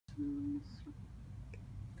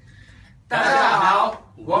大家好，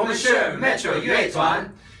我们是 Metro 乐团。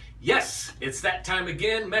 Yes, it's that time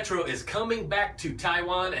again. Metro is coming back to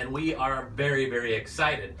Taiwan and we are very, very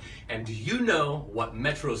excited. And do you know what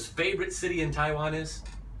Metro's favorite city in Taiwan is?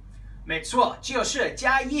 没错，就是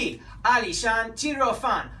嘉义、阿里山鸡肉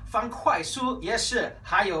饭、方块酥夜市，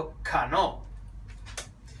还有卡诺。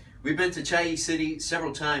 We've been to Chiayi City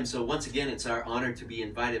several times, so once again it's our honor to be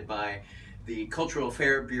invited by the Cultural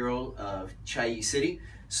Affairs Bureau of Chiayi City.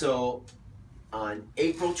 So on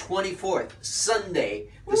April 24th, Sunday,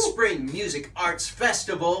 the Spring Music Arts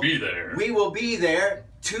Festival. Be there. We will be there,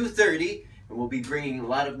 2:30, and we'll be bringing a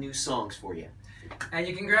lot of new songs for you. And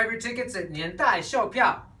you can grab your tickets at 年代售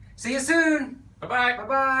票. See you soon. Bye-bye.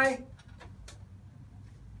 Bye-bye.